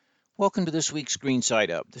Welcome to this week's Green Side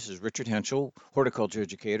Up. This is Richard Henschel, horticulture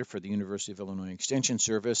educator for the University of Illinois Extension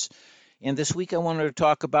Service. And this week I wanted to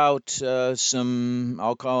talk about some,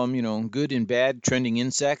 I'll call them, good and bad trending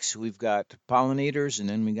insects. We've got pollinators, and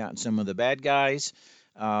then we got some of the bad guys.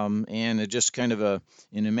 Just kind of an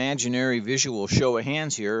imaginary visual show of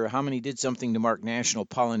hands here. How many did something to mark National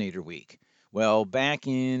Pollinator Week? Well, back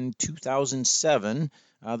in 2007,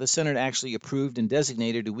 the Senate actually approved and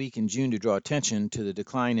designated a week in June to draw attention to the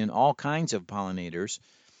decline in all kinds of pollinators,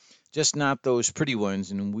 just not those pretty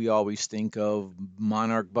ones. And we always think of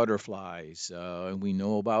monarch butterflies, and we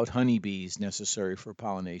know about honeybees necessary for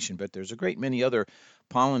pollination, but there's a great many other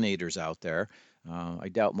pollinators out there. I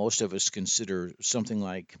doubt most of us consider something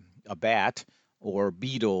like a bat or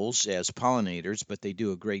beetles as pollinators, but they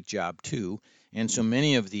do a great job too. And so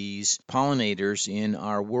many of these pollinators in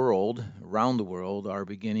our world, around the world, are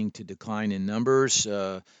beginning to decline in numbers,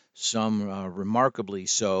 some remarkably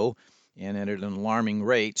so, and at an alarming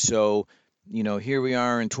rate. So, here we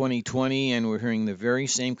are in 2020, and we're hearing the very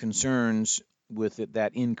same concerns with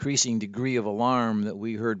that increasing degree of alarm that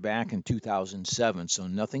we heard back in 2007. So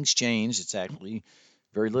nothing's changed. It's actually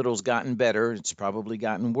very little's gotten better. It's probably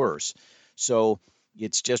gotten worse. So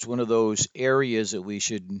it's just one of those areas that we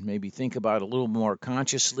should maybe think about a little more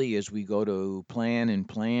consciously as we go to plan and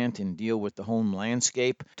plant and deal with the home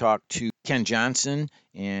landscape. Talk to Ken Johnson,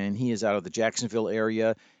 and he is out of the Jacksonville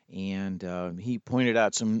area. And he pointed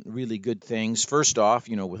out some really good things. First off,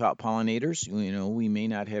 without pollinators, we may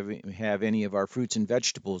not have any of our fruits and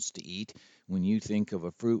vegetables to eat. When you think of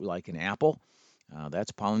a fruit like an apple,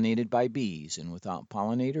 that's pollinated by bees, and without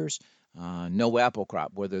pollinators, no apple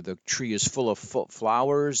crop. Whether the tree is full of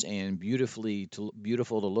flowers and beautiful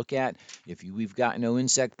to look at, if we've got no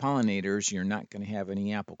insect pollinators, you're not going to have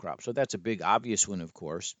any apple crop. So that's a big obvious one, of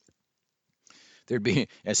course. There'd be,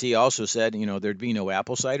 as he also said, there'd be no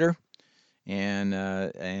apple cider and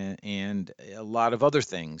a lot of other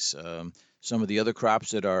things. Some of the other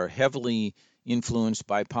crops that are heavily influenced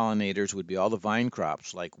by pollinators would be all the vine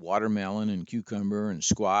crops like watermelon and cucumber and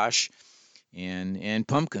squash and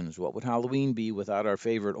pumpkins. What would Halloween be without our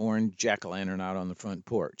favorite orange jack-o'-lantern out on the front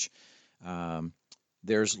porch?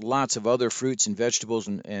 There's lots of other fruits and vegetables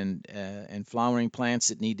and flowering plants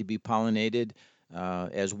that need to be pollinated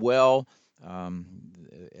as well. Um,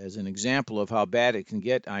 as an example of how bad it can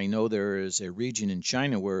get, I know there is a region in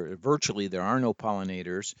China where virtually there are no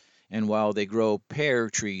pollinators, and while they grow pear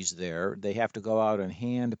trees there, they have to go out and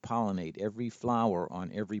hand pollinate every flower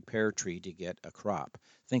on every pear tree to get a crop.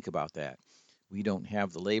 Think about that. We don't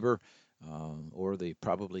have the labor or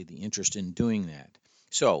probably the interest in doing that.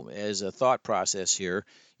 So, as a thought process here,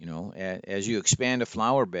 as you expand a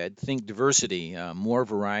flower bed, think diversity, more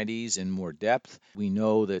varieties and more depth. We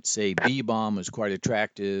know that, say, bee balm is quite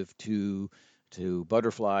attractive to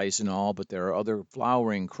butterflies and all, but there are other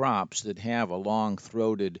flowering crops that have a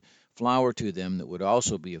long-throated flower to them that would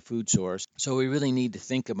also be a food source. So we really need to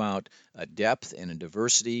think about a depth and a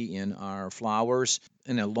diversity in our flowers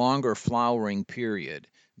in a longer flowering period.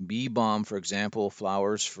 Bee balm, for example,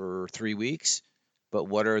 flowers for 3 weeks, but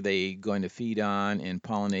what are they going to feed on and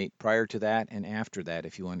pollinate prior to that and after that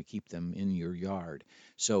if you want to keep them in your yard?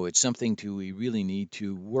 So it's something we really need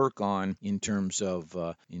to work on in terms of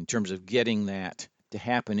getting that to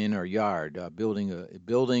happen in our yard.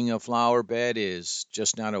 Building a flower bed is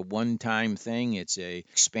just not a one-time thing. It's a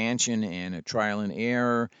expansion and a trial and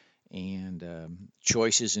error and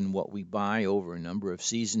choices in what we buy over a number of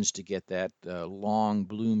seasons to get that long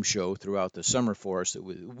bloom show throughout the summer for us. That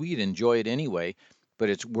we'd enjoy it anyway, but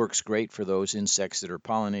it works great for those insects that are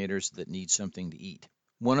pollinators that need something to eat.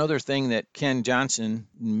 One other thing that Ken Johnson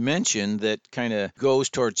mentioned that kind of goes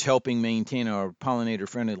towards helping maintain our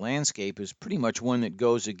pollinator-friendly landscape is pretty much one that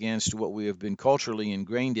goes against what we have been culturally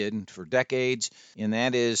ingrained in for decades, and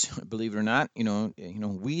that is, believe it or not,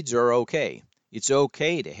 weeds are okay. It's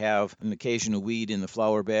okay to have an occasional weed in the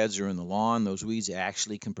flower beds or in the lawn. Those weeds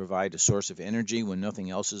actually can provide a source of energy when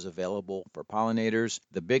nothing else is available for pollinators.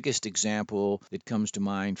 The biggest example that comes to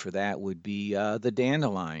mind for that would be the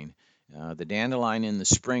dandelion. The dandelion in the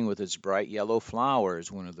spring with its bright yellow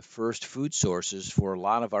flowers, one of the first food sources for a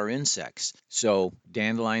lot of our insects. So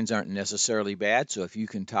dandelions aren't necessarily bad. So if you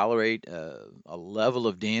can tolerate a level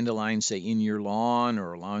of dandelion, say in your lawn,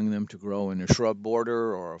 or allowing them to grow in a shrub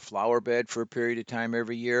border or a flower bed for a period of time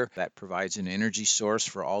every year, that provides an energy source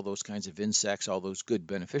for all those kinds of insects, all those good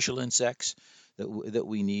beneficial insects that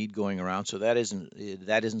we need going around. So that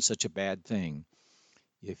isn't such a bad thing.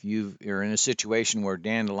 If you're in a situation where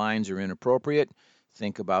dandelions are inappropriate,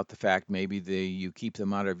 think about the fact maybe you keep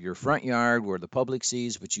them out of your front yard where the public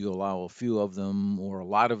sees, but you allow a few of them or a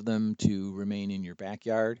lot of them to remain in your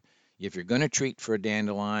backyard. If you're going to treat for a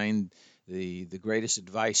dandelion, the greatest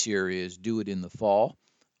advice here is do it in the fall.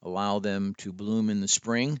 Allow them to bloom in the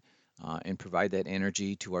spring and provide that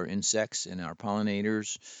energy to our insects and our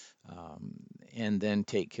pollinators, um, and then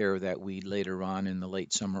take care of that weed later on in the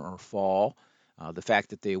late summer or fall. The fact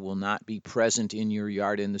that they will not be present in your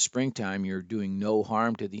yard in the springtime, you're doing no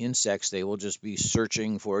harm to the insects. They will just be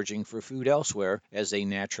searching, foraging for food elsewhere, as they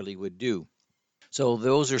naturally would do. So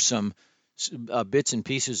those are some bits and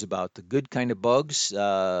pieces about the good kind of bugs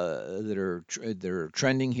that are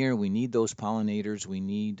trending here. We need those pollinators.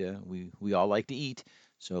 We all like to eat,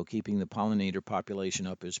 so keeping the pollinator population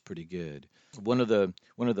up is pretty good. One of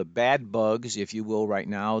the bad bugs, if you will, right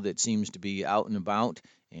now that seems to be out and about,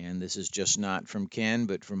 and this is just not from Ken,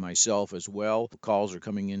 but from myself as well. Calls are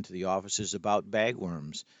coming into the offices about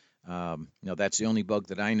bagworms. Now that's the only bug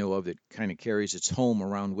that I know of that kind of carries its home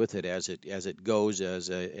around with it as it goes as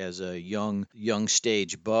a young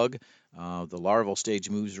stage bug. The larval stage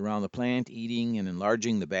moves around the plant, eating and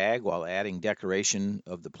enlarging the bag while adding decoration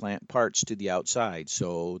of the plant parts to the outside.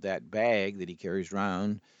 So that bag that he carries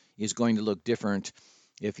around is going to look different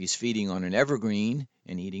if he's feeding on an evergreen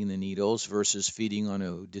and eating the needles versus feeding on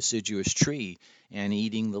a deciduous tree and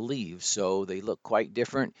eating the leaves. So they look quite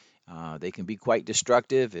different. They can be quite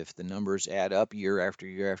destructive. If the numbers add up year after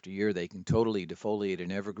year after year, they can totally defoliate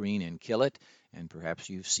an evergreen and kill it. And perhaps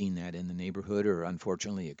you've seen that in the neighborhood or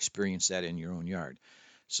unfortunately experienced that in your own yard.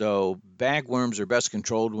 So bagworms are best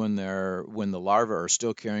controlled when the larvae are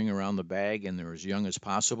still carrying around the bag and they're as young as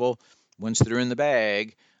possible. Once they're in the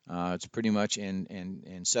bag, it's pretty much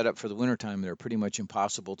and set up for the wintertime, they're pretty much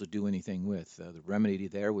impossible to do anything with. The remedy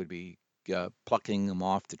there would be plucking them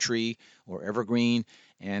off the tree or evergreen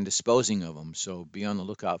and disposing of them. So be on the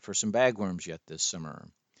lookout for some bagworms yet this summer.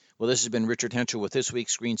 Well, this has been Richard Hentschel with this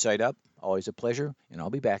week's Green Side Up. Always a pleasure, and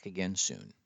I'll be back again soon.